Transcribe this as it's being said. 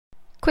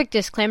Quick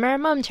disclaimer,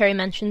 momentary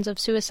mentions of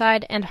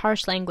suicide and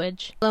harsh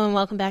language. Hello and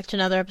welcome back to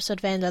another episode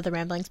of And Other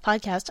Ramblings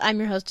podcast. I'm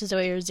your host,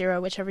 Zoe or Zero,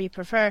 whichever you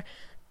prefer.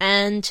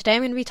 And today I'm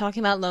going to be talking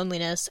about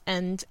loneliness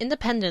and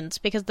independence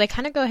because they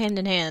kind of go hand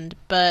in hand.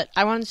 But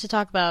I wanted to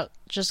talk about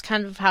just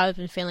kind of how I've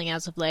been feeling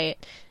as of late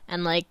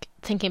and like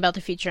thinking about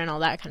the future and all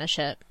that kind of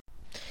shit.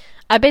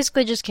 I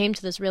basically just came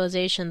to this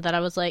realization that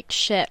I was like,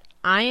 shit,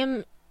 I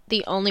am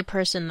the only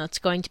person that's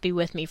going to be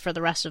with me for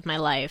the rest of my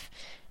life.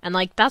 And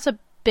like, that's a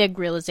big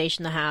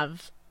realization to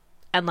have,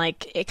 and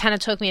like it kind of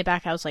took me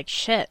aback. I was like,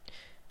 shit,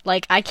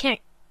 like I can't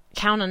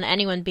count on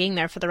anyone being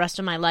there for the rest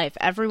of my life.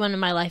 Everyone in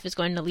my life is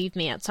going to leave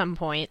me at some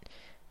point,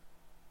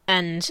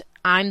 and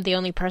I'm the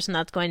only person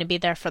that's going to be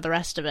there for the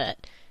rest of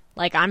it.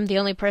 Like, I'm the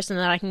only person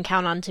that I can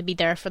count on to be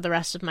there for the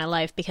rest of my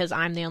life because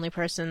I'm the only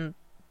person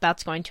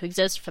that's going to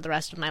exist for the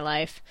rest of my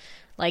life.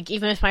 Like,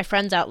 even if my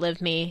friends outlive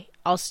me,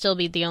 I'll still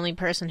be the only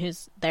person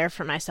who's there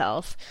for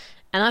myself.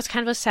 And that's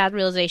kind of a sad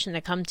realization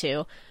to come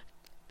to.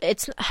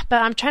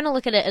 But I'm trying to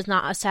look at it as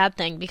not a sad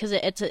thing because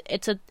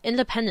it's a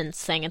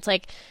independence thing. It's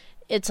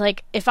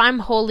like if I'm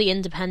wholly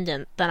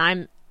independent, then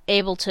I'm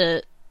able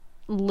to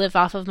live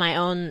off of my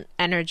own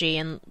energy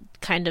and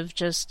kind of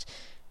just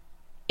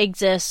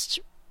exist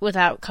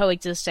without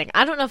coexisting.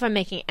 I don't know if I'm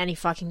making any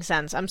fucking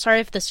sense. I'm sorry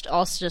if this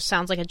also just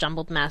sounds like a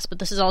jumbled mess, but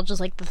this is all just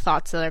like the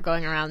thoughts that are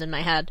going around in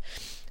my head.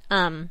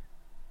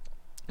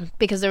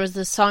 Because there was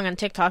this song on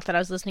TikTok that I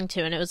was listening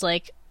to, and it was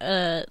like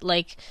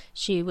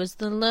she was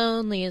the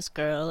loneliest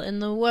girl in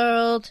the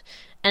world,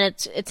 and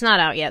it's not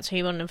out yet, so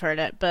you wouldn't have heard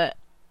it, but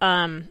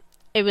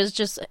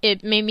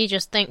it made me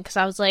just think, because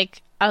I was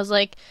like,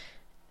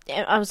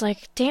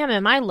 damn,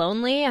 am I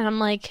lonely? And I'm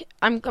like,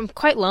 I'm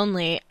quite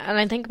lonely, and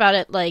I think about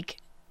it, like,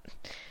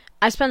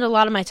 I spend a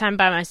lot of my time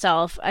by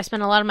myself. I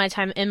spend a lot of my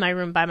time in my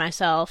room by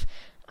myself.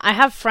 I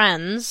have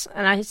friends,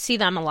 and I see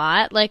them a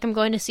lot. Like, I'm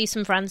going to see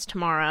some friends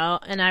tomorrow,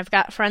 and I've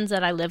got friends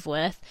that I live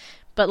with.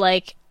 But,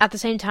 like, at the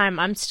same time,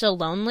 I'm still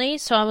lonely.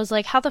 So I was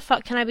like, how the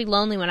fuck can I be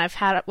lonely when I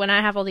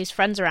have all these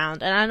friends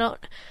around? And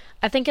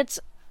I think it's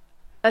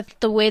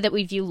the way that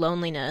we view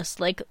loneliness.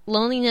 Like,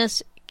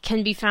 loneliness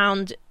can be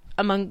found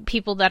among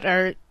people that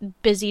are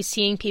busy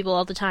seeing people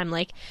all the time.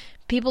 Like,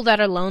 people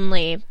that are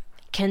lonely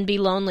can be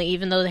lonely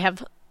even though they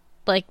have,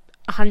 like,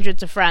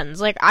 hundreds of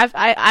friends. Like,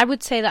 I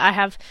would say that I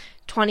have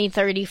 20,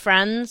 30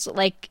 friends,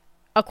 like,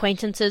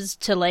 acquaintances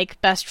to, like,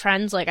 best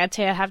friends. Like, I'd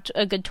say I have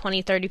a good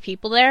 20, 30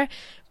 people there,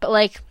 but,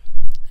 like,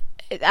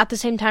 at the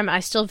same time, I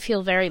still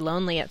feel very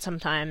lonely at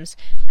sometimes,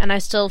 and I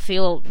still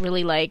feel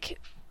really, like,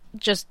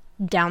 just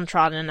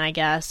downtrodden, I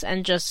guess,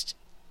 and just,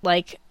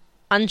 like,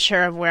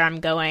 unsure of where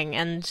I'm going,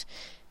 and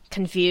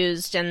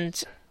confused,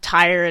 and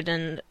tired,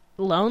 and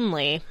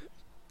lonely,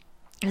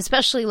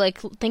 especially, like,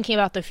 thinking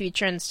about the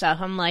future and stuff.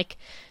 I'm like,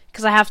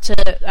 because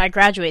I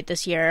graduate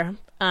this year.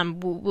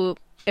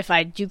 If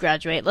I do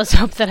graduate, let's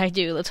hope that I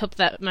do. Let's hope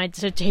that my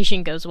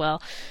dissertation goes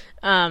well,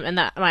 and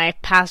that I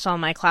pass all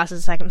my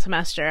classes second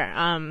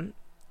semester,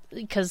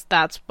 because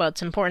that's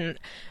what's important,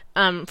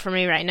 for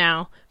me right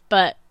now.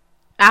 But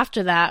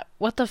after that,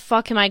 what the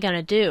fuck am I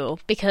gonna do?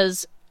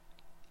 Because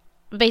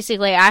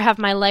basically, I have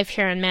my life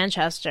here in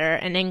Manchester,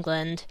 in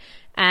England,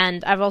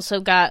 and I've also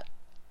got,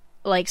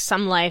 like,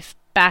 some life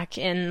back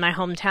in my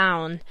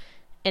hometown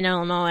in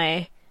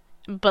Illinois,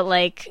 but,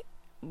 like,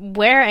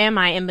 where am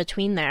I in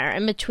between there?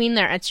 In between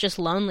there, it's just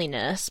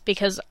loneliness,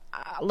 because,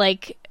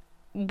 like,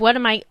 what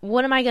am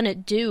I gonna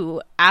do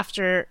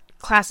after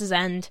classes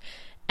end,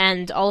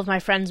 and all of my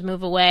friends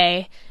move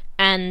away,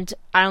 and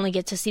I only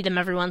get to see them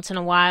every once in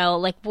a while?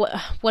 Like,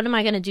 what am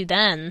I gonna do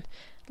then?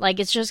 Like,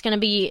 it's just gonna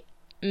be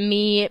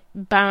me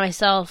by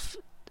myself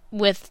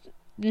with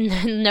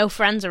no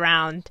friends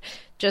around,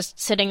 just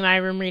sitting in my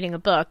room reading a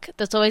book.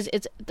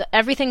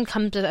 Everything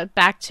comes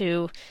back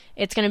to,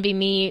 it's going to be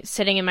me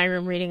sitting in my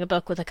room reading a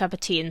book with a cup of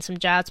tea and some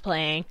jazz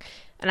playing.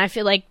 And I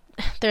feel like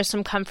there's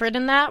some comfort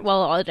in that.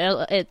 Well,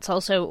 it's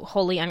also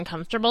wholly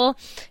uncomfortable,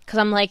 because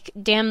I'm like,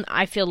 damn,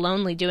 I feel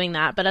lonely doing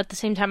that. But at the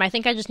same time, I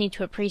think I just need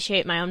to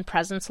appreciate my own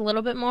presence a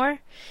little bit more,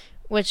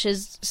 which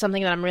is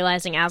something that I'm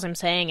realizing as I'm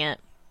saying it.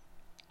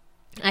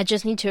 I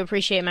just need to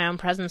appreciate my own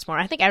presence more.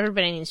 I think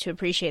everybody needs to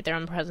appreciate their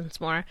own presence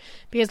more,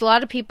 because a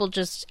lot of people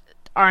just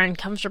are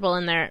uncomfortable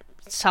in their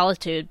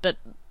solitude, but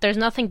there's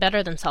nothing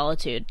better than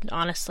solitude,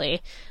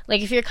 honestly.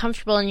 Like, if you're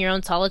comfortable in your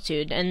own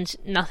solitude and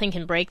nothing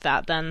can break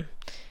that, then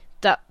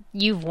that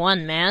you've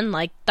won, man.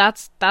 Like,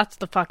 that's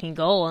the fucking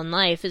goal in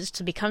life, is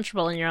to be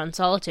comfortable in your own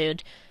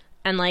solitude.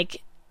 And,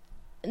 like,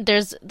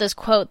 there's this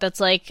quote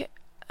that's like,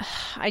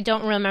 I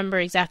don't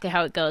remember exactly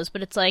how it goes,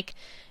 but it's like,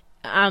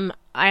 I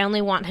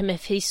only want him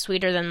if he's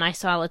sweeter than my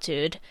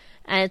solitude.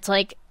 And it's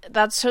like,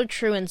 that's so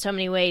true in so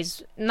many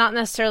ways. Not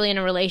necessarily in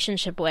a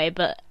relationship way,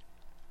 but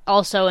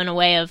also in a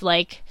way of,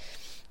 like,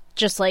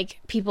 just,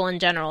 like, people in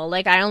general.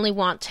 Like, I only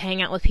want to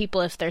hang out with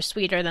people if they're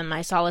sweeter than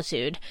my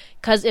solitude.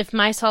 Because if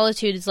my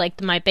solitude is,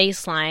 like, my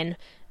baseline,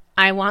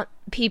 I want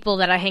people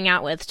that I hang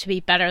out with to be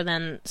better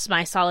than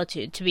my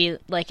solitude, to be,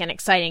 like, an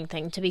exciting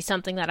thing, to be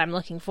something that I'm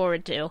looking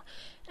forward to.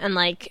 And,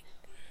 like,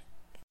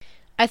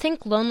 I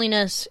think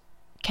loneliness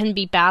can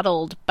be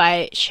battled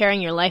by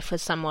sharing your life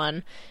with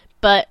someone,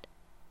 but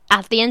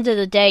at the end of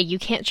the day, you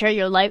can't share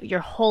your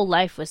whole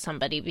life with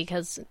somebody,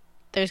 because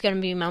there's going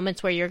to be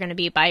moments where you're going to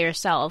be by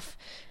yourself,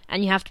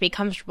 and you have to be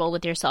comfortable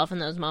with yourself in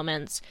those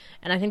moments.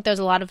 And I think there's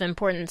a lot of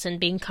importance in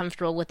being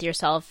comfortable with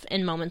yourself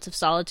in moments of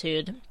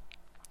solitude,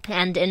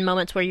 and in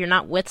moments where you're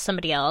not with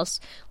somebody else.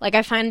 Like,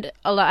 I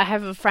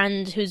have a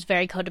friend who's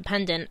very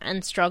codependent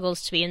and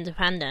struggles to be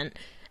independent.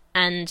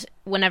 And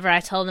whenever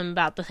I tell them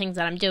about the things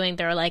that I'm doing,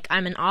 they're like,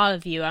 I'm in awe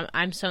of you.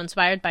 I'm so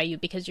inspired by you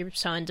because you're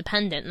so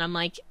independent. And I'm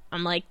like,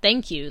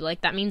 thank you. Like,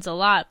 that means a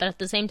lot. But at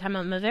the same time,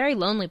 I'm a very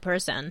lonely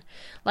person.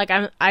 Like,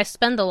 I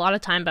spend a lot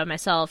of time by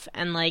myself,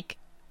 and like,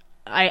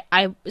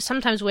 I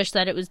sometimes wish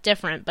that it was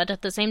different. But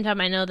at the same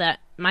time, I know that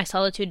my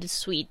solitude is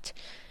sweet.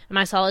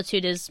 My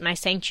solitude is my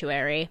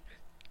sanctuary.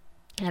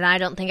 And I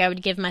don't think I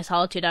would give my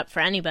solitude up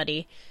for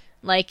anybody.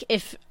 Like,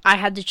 if I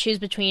had to choose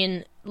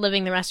between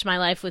living the rest of my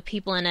life with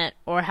people in it,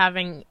 or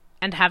having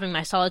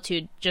my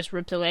solitude just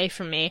ripped away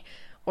from me,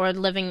 or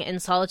living in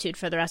solitude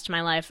for the rest of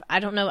my life, I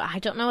don't know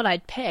what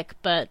I'd pick,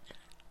 but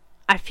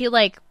I feel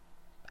like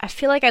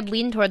I'd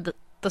lean toward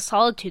the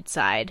solitude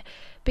side,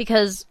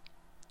 because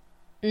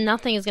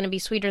nothing is going to be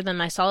sweeter than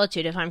my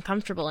solitude if I'm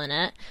comfortable in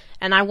it,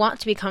 and I want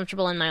to be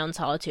comfortable in my own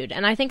solitude,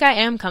 and I think I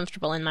am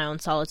comfortable in my own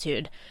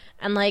solitude.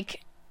 And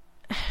like,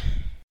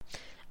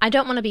 I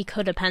don't want to be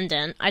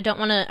codependent. I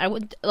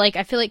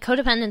feel like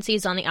codependency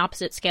is on the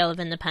opposite scale of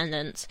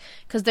independence.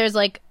 Because there's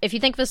like, if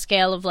you think of a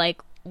scale of like,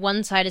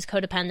 one side is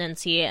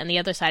codependency and the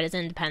other side is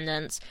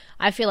independence,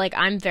 I feel like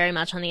I'm very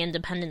much on the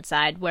independent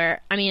side, where,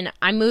 I mean,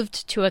 I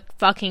moved to a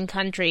fucking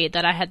country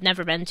that I had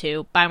never been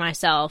to by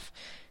myself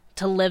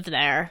to live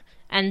there,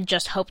 and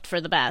just hoped for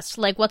the best.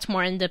 Like, what's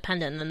more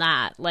independent than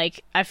that?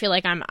 Like, I feel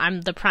like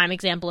I'm the prime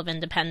example of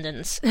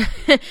independence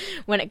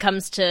when it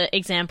comes to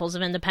examples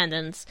of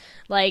independence.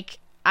 Like,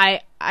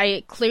 I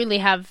clearly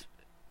have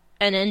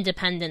an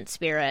independent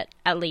spirit,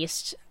 at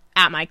least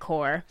at my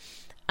core.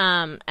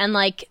 And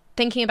like,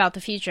 thinking about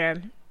the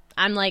future,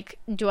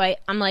 do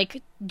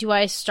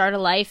I start a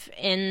life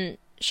in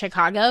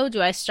Chicago? Do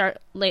I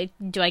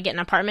get an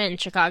apartment in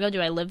Chicago?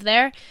 Do I live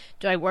there?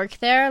 Do I work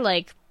there?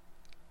 Like,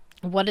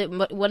 what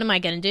am I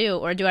going to do?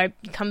 Or do I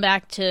come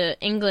back to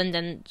England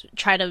and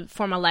try to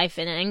form a life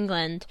in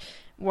England,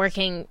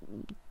 working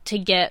to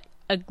get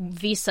a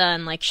visa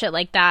and like shit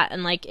like that?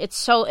 And like, it's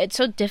so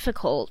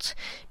difficult,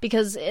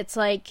 because it's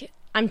like,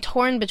 I'm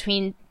torn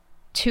between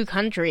two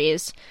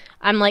countries.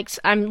 I'm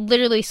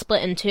literally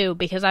split in two,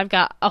 because I've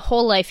got a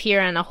whole life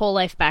here and a whole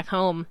life back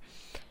home,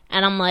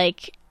 and I'm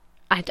like,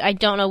 I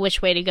don't know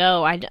which way to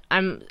go.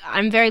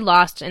 I'm very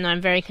lost, and I'm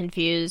very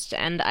confused,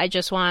 and I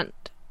just want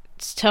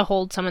to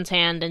hold someone's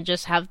hand and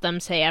just have them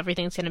say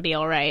everything's going to be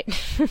all right.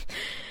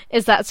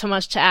 Is that so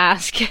much to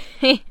ask?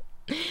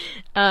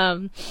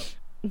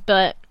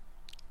 But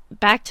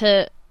back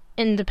to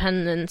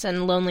independence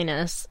and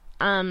loneliness.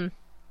 I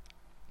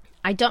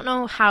don't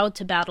know how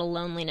to battle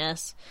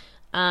loneliness,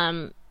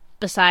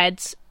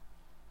 besides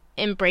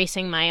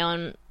embracing my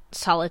own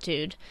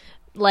solitude.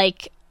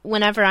 Like,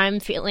 whenever I'm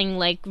feeling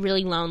like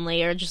really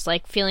lonely, or just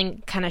like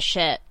feeling kind of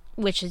shit,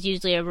 which is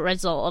usually a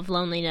result of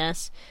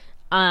loneliness,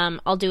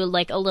 I'll do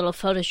like a little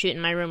photo shoot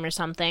in my room or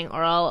something,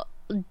 or I'll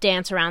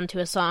dance around to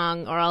a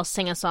song, or I'll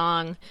sing a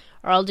song,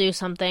 or I'll do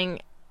something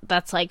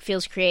that's like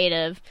feels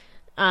creative,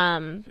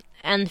 and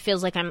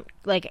feels like I'm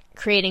like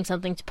creating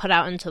something to put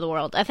out into the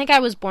world. I think I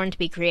was born to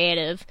be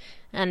creative,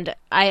 and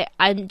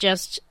I'm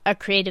just a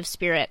creative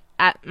spirit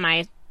at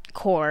my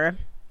core,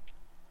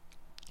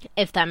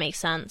 if that makes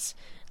sense.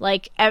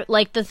 Like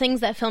the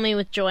things that fill me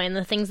with joy, and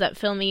the things that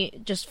fill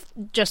me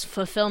just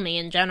fulfill me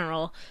in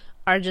general,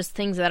 are just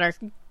things that are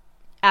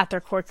at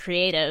their core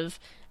creative.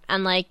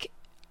 And like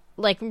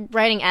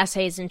writing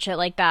essays and shit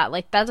like that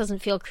doesn't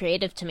feel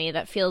creative to me.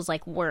 That feels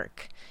like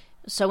work.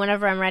 So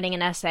whenever I'm writing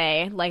an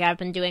essay, like I've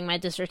been doing my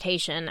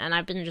dissertation, and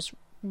I've been just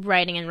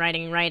writing and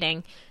writing and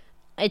writing,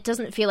 it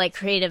doesn't feel like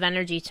creative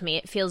energy to me.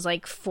 It feels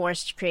like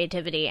forced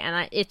creativity,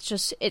 and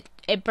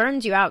it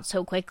burns you out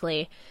so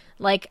quickly.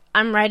 Like,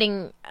 I'm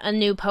writing a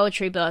new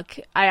poetry book.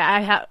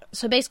 I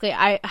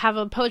have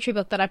a poetry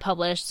book that I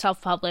published,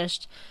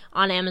 self-published,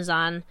 on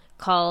Amazon,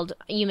 called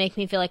You Make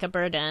Me Feel Like a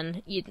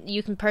Burden.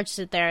 You can purchase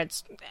it there.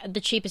 It's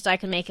the cheapest I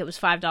could make it was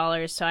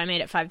 $5, so I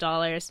made it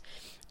 $5.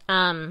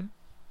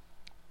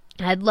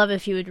 I'd love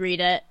if you would read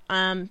it.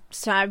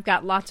 So I've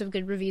got lots of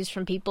good reviews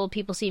from people.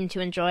 People seem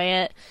to enjoy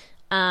it.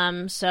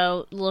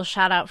 So a little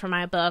shout out for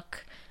my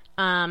book.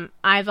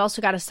 I've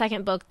also got a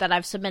second book that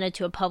I've submitted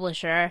to a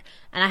publisher,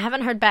 and I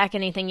haven't heard back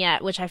anything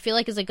yet, which I feel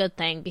like is a good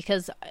thing,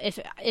 because if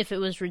it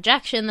was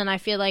rejection, then I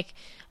feel like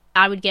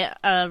I would get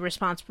a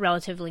response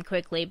relatively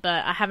quickly,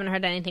 but I haven't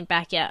heard anything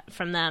back yet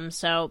from them,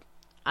 so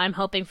I'm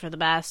hoping for the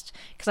best,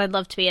 because I'd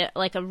love to be a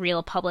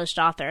real published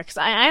author, because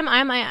I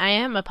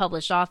am a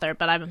published author,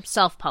 but I'm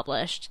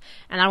self-published,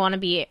 and I want to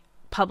be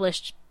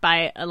published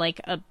by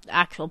a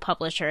actual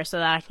publisher, so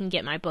that I can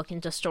get my book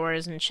into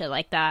stores and shit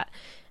like that,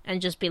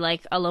 and just be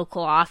like a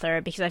local author,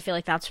 because I feel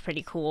like that's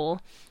pretty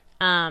cool.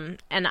 And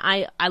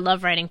I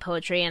love writing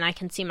poetry, and I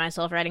can see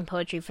myself writing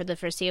poetry for the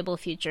foreseeable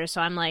future.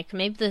 So I'm like,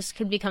 maybe this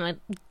could become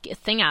a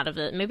thing out of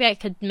it. Maybe I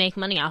could make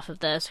money off of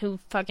this. Who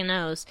fucking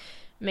knows?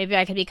 Maybe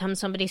I could become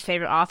somebody's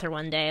favorite author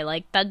one day.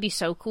 Like, that'd be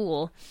so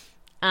cool.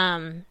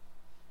 But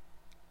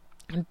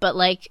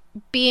like,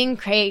 being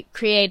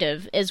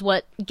creative is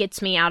what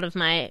gets me out of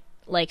my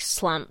like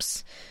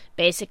slumps.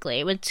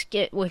 Basically,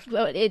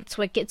 it's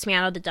what gets me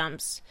out of the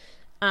dumps.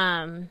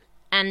 And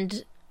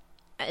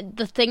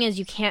the thing is,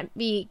 you can't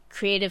be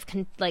creative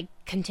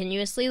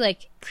continuously.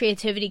 Like,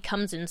 creativity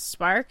comes in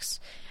sparks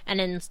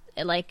and in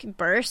like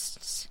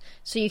bursts.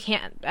 So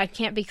I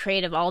can't be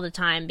creative all the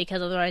time,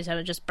 because otherwise I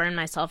would just burn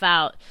myself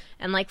out.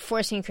 And like,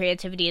 forcing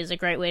creativity is a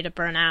great way to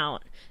burn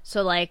out.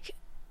 So like,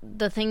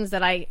 the things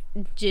that I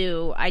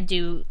do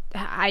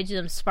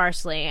them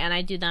sparsely, and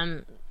I do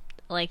them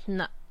like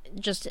not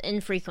just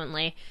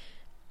infrequently,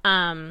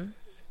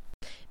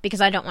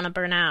 because I don't want to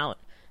burn out.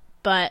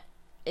 But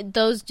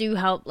those do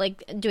help.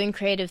 Like, doing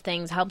creative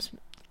things helps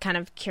kind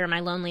of cure my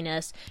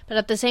loneliness. But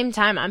at the same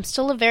time, I'm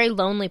still a very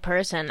lonely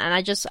person, and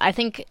I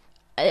think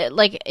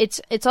like,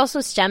 it's also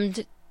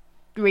stemmed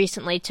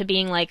recently to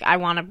being like, I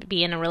want to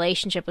be in a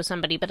relationship with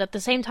somebody, but at the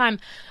same time,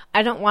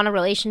 I don't want a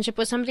relationship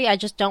with somebody. I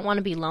just don't want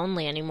to be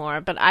lonely anymore.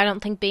 But I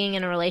don't think being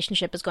in a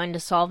relationship is going to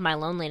solve my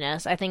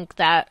loneliness. I think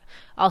that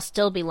I'll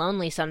still be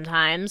lonely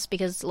sometimes,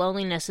 because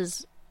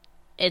loneliness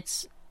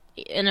it's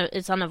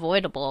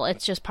unavoidable.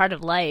 It's just part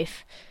of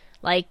life.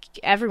 Like,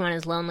 everyone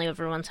is lonely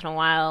every once in a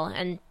while,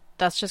 and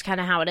that's just kind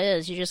of how it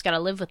is. You just gotta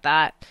live with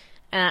that.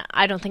 And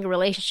I don't think a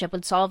relationship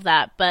would solve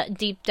that, but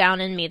deep down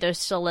in me, there's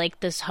still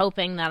like this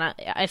hoping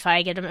that if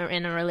I get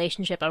in a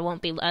relationship, I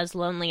won't be as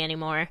lonely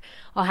anymore.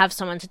 I'll have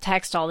someone to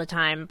text all the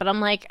time. But I'm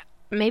like,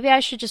 maybe I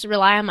should just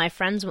rely on my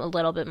friends a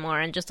little bit more,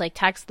 and just like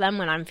text them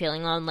when I'm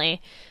feeling lonely,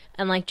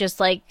 and like just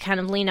like kind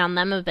of lean on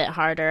them a bit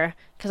harder,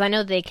 because I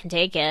know they can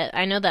take it.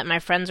 I know that my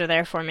friends are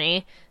there for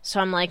me.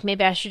 So I'm like,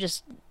 maybe I should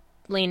just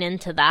lean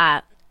into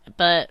that.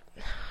 But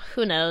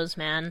who knows,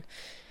 man?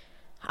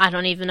 I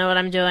don't even know what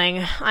I'm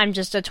doing. I'm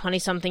just a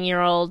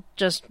 20-something-year-old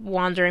just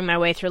wandering my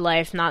way through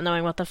life, not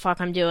knowing what the fuck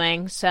I'm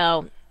doing.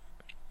 So,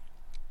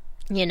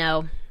 you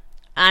know,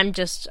 I'm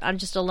just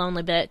a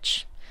lonely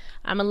bitch.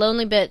 I'm a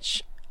lonely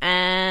bitch,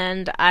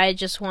 and I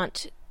just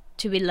want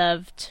to be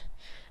loved.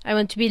 I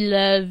want to be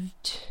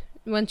loved.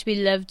 I want to be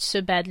loved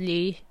so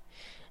badly.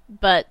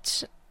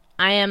 But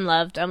I am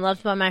loved. I'm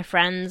loved by my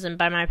friends, and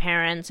by my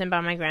parents, and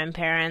by my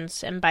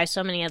grandparents, and by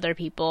so many other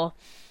people.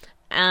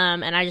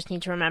 And I just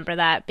need to remember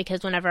that,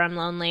 because whenever I'm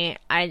lonely,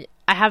 I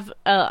have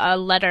a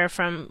letter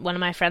from one of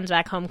my friends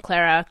back home,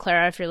 Clara.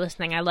 Clara, if you're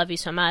listening, I love you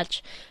so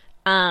much.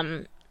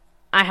 I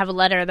have a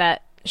letter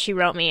that she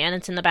wrote me, and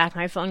it's in the back of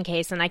my phone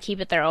case, and I keep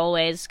it there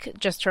always,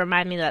 just to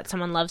remind me that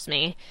someone loves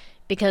me,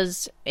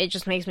 because it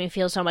just makes me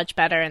feel so much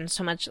better and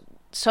so much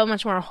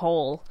more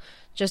whole,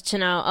 just to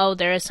know, oh,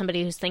 there is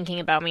somebody who's thinking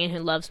about me and who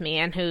loves me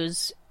and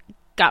who's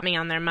got me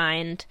on their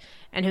mind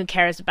and who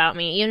cares about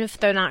me. Even if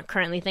they're not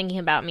currently thinking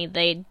about me,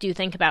 they do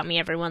think about me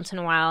every once in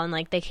a while, and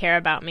like, they care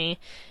about me.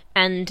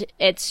 And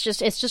it's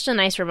just a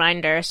nice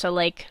reminder. So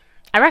like,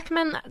 I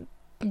recommend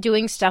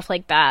doing stuff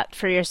like that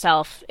for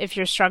yourself if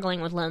you're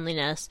struggling with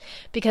loneliness,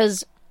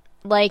 because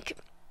like,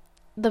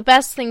 the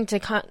best thing to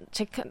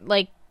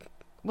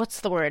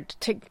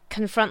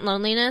confront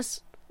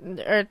loneliness,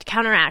 or to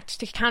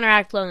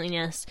counteract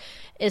loneliness,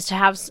 is to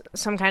have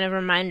some kind of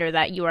reminder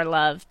that you are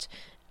loved,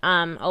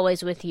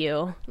 always with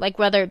you. Like,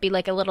 whether it be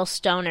like a little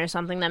stone or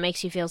something that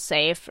makes you feel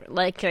safe,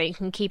 like, that you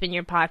can keep in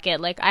your pocket.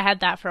 Like, I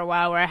had that for a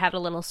while, where I had a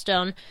little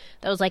stone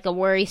that was like a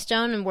worry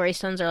stone, and worry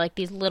stones are like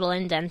these little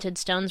indented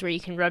stones where you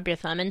can rub your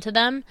thumb into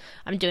them.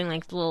 I'm doing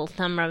like the little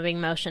thumb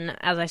rubbing motion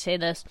as I say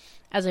this,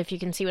 as if you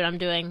can see what I'm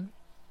doing.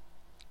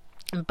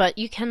 But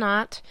you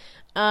cannot,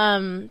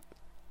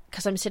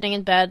 because I'm sitting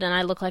in bed and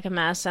I look like a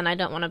mess, and I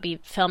don't want to be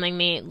filming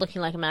me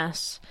looking like a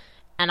mess.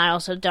 And I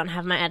also don't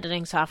have my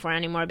editing software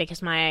anymore,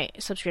 because my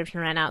subscription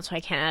ran out, so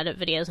I can't edit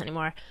videos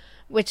anymore,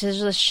 which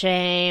is a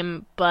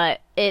shame, but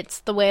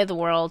it's the way of the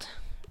world.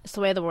 It's the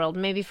way of the world.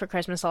 Maybe for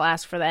Christmas I'll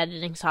ask for the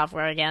editing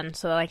software again,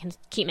 so that I can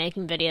keep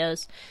making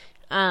videos.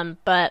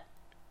 But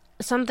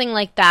something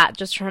like that,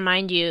 just to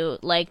remind you,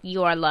 like,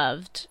 you are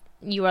loved.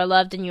 You are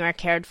loved and you are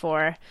cared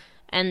for,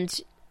 and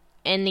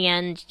in the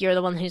end, you're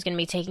the one who's going to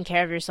be taking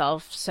care of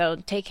yourself, so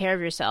take care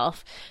of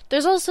yourself.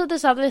 There's also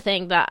this other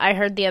thing that I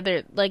heard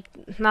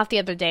not the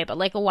other day, but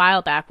like a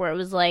while back, where it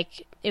was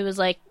like,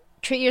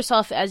 treat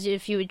yourself as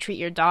if you would treat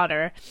your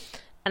daughter.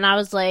 And I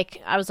was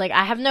like,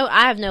 I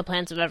have no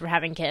plans of ever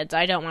having kids.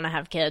 I don't want to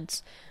have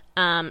kids.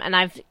 And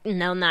I've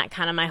known that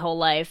kind of my whole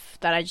life,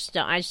 that I just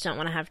don't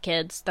want to have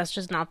kids. That's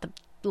just not the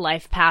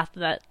life path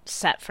that's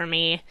set for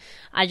me.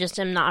 I just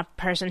am not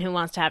a person who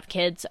wants to have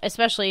kids,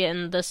 especially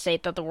in the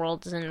state that the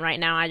world is in right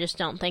now. I just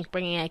don't think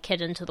bringing a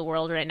kid into the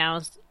world right now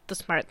is the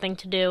smart thing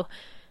to do.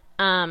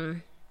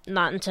 Not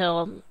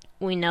until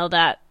we know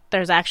that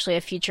there's actually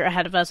a future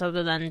ahead of us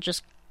other than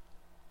just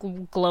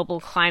global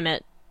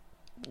climate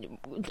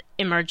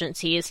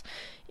emergencies,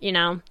 you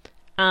know.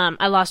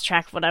 I lost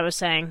track of what I was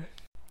saying.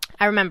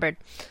 I remembered.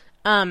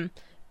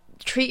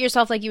 treat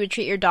yourself like you would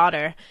treat your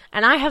daughter.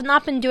 And I have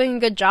not been doing a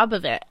good job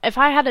of it. If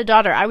I had a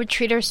daughter, I would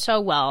treat her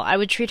so well. I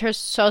would treat her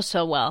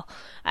so well.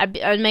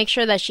 I'd make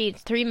sure that she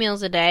eats 3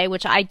 meals a day,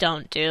 which I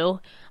don't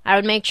do. I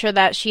would make sure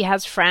that she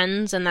has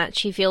friends and that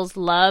she feels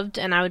loved,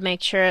 and I would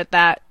make sure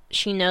that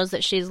she knows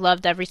that she's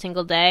loved every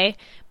single day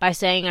by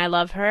saying I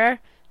love her.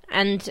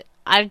 And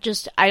I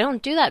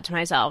don't do that to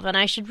myself, and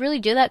I should really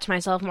do that to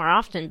myself more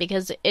often,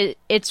 because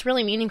it's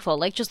really meaningful.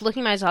 Like, just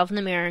looking myself in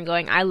the mirror and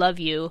going, I love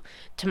you,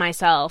 to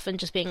myself, and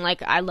just being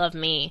like, I love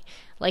me.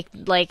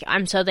 Like,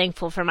 I'm so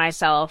thankful for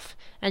myself,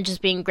 and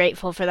just being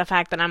grateful for the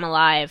fact that I'm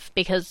alive,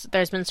 because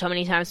there's been so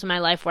many times in my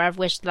life where I've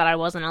wished that I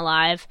wasn't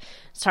alive.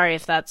 Sorry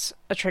if that's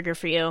a trigger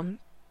for you.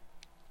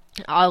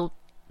 I'll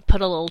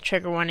put a little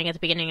trigger warning at the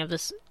beginning of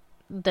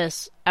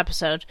this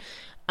episode.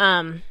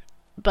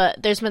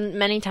 But there's been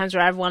many times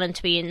where I've wanted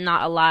to be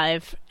not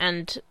alive,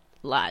 and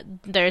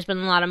there's been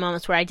a lot of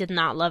moments where I did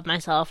not love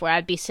myself, where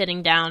I'd be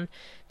sitting down,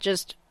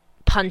 just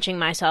punching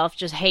myself,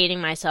 just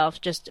hating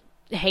myself, just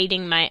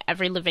hating my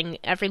every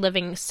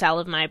living cell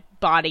of my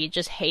body,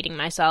 just hating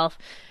myself.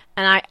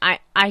 And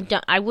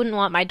I wouldn't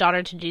want my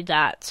daughter to do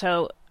that,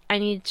 so I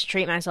need to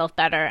treat myself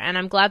better. And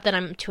I'm glad that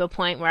I'm to a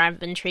point where I've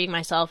been treating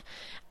myself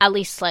at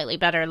least slightly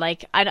better.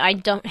 Like, I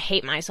don't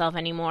hate myself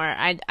anymore.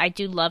 I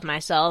do love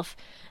myself.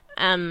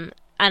 And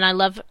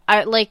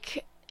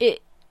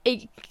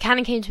it kind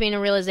of came to me in a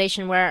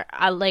realization where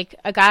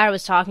a guy I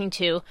was talking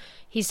to,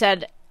 he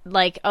said,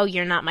 like, oh,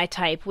 you're not my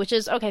type, which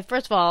is, okay,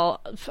 first of all,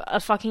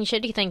 a fucking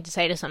shitty thing to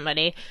say to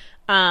somebody,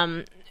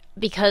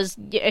 because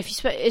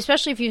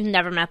especially if you've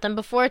never met them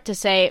before, to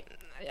say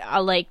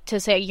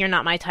you're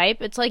not my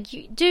type, it's like,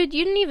 dude,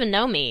 you didn't even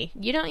know me.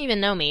 You don't even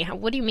know me.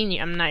 What do you mean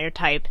I'm not your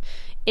type?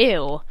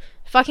 Ew.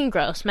 Fucking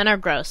gross. Men are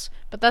gross.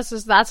 But that's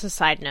a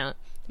side note.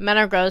 Men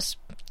are gross.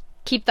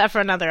 Keep that for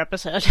another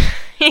episode.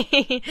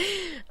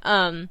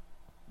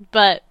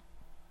 But,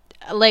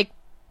 like,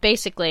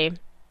 basically,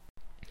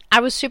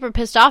 I was super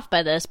pissed off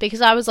by this,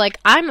 because I was like,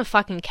 I'm a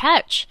fucking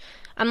catch.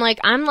 I'm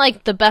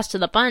like the best of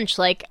the bunch.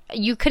 Like,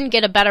 you couldn't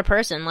get a better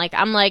person. Like,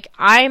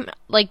 I'm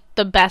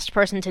the best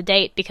person to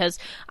date, because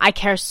I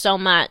care so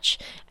much,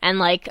 and,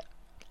 like,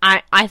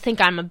 I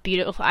think I'm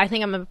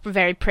a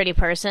very pretty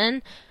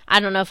person. I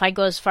don't know if I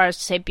go as far as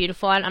to say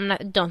beautiful.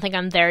 Don't think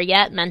I'm there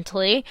yet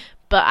mentally,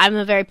 but I'm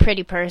a very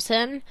pretty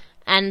person,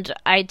 and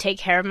I take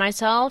care of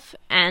myself,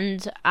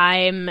 and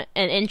I'm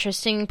an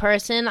interesting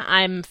person.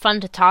 I'm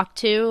fun to talk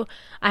to.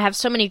 I have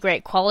so many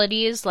great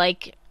qualities.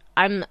 Like,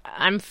 I'm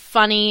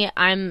funny.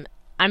 I'm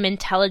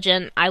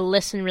intelligent. I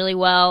listen really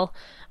well.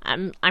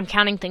 I'm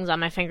counting things on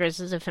my fingers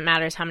as if it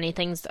matters how many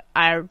things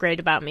are great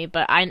about me,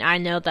 but I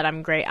know that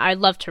I'm great. I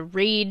love to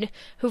read.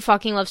 Who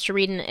fucking loves to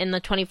read in the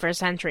 21st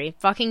century?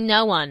 Fucking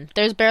no one.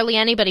 There's barely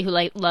anybody who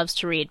loves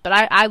to read, but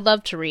I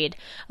love to read.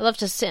 I love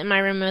to sit in my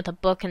room with a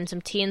book and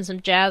some tea and some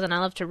jazz, and I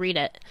love to read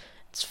it.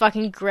 It's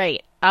fucking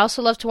great. I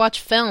also love to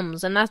watch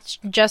films, and that's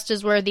just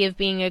as worthy of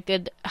being a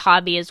good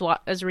hobby as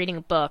reading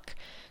a book.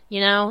 You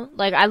know?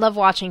 Like, I love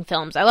watching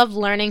films. I love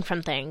learning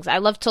from things. I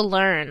love to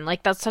learn.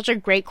 Like, that's such a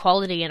great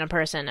quality in a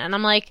person. And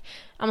I'm like,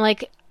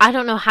 I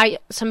don't know how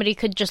somebody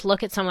could just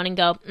look at someone and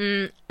go,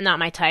 not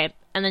my type,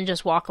 and then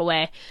just walk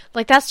away.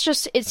 Like, that's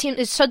just, it's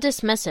so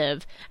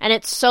dismissive. And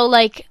it's so,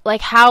 like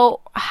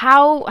how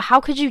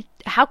could you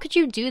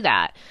do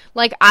that?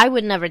 Like, I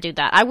would never do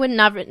that. I would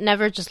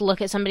never just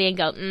look at somebody and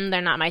go,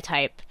 they're not my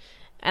type.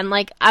 And,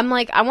 like, I'm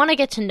like, I want to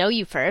get to know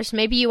you first.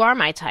 Maybe you are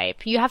my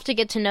type. You have to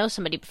get to know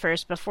somebody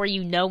first before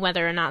you know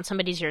whether or not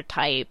somebody's your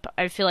type.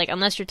 I feel like,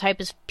 unless your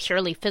type is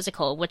purely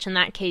physical, which in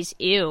that case,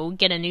 ew,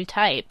 get a new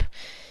type.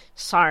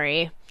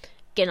 Sorry.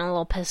 Getting a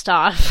little pissed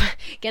off.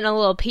 Getting a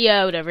little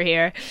PO'd over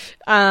here.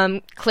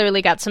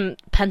 Clearly got some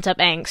pent-up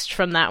angst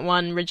from that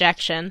one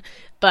rejection.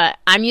 But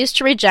I'm used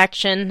to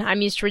rejection.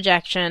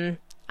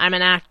 I'm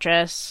an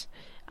actress.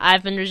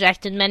 I've been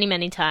rejected many,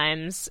 many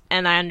times,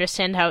 and I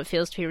understand how it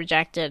feels to be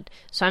rejected,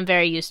 so I'm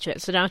very used to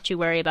it, so don't you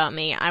worry about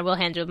me. I will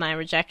handle my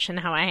rejection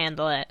how I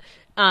handle it.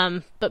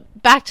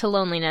 But back to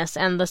loneliness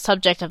and the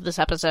subject of this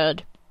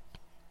episode.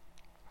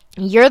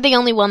 You're the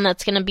only one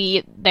that's going to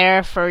be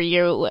there for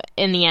you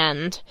in the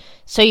end,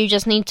 so you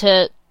just need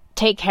to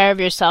take care of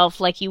yourself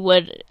like you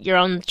would your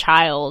own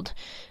child.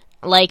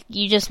 Like,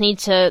 you just need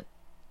to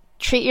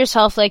treat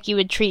yourself like you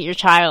would treat your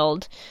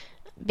child,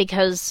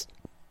 because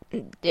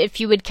if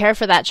you would care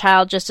for that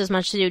child just as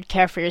much as you would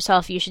care for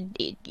yourself, you should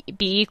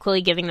be equally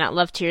giving that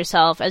love to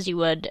yourself as you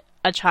would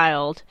a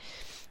child.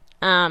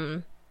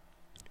 So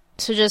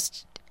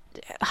just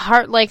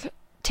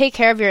take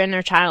care of your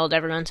inner child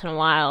every once in a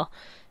while.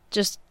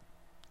 Just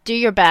do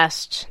your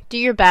best,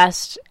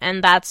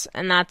 and that's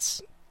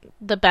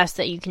the best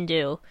that you can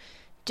do.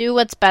 Do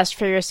what's best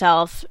for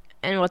yourself,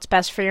 and what's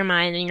best for your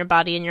mind and your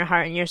body and your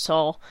heart and your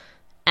soul,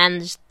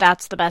 and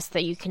that's the best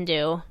that you can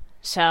do.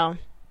 So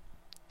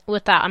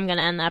with that, I'm going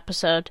to end the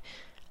episode.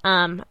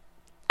 I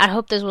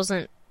hope this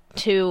wasn't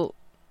too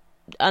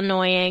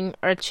annoying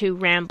or too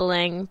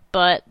rambling,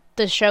 but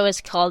the show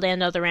is called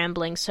And Other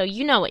Rambling, so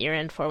you know what you're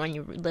in for when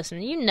you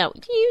listen. You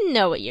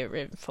know what you're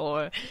in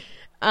for.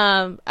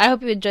 I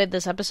hope you enjoyed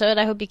this episode.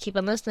 I hope you keep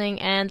on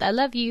listening, and I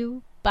love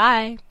you.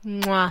 Bye.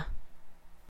 Mwah.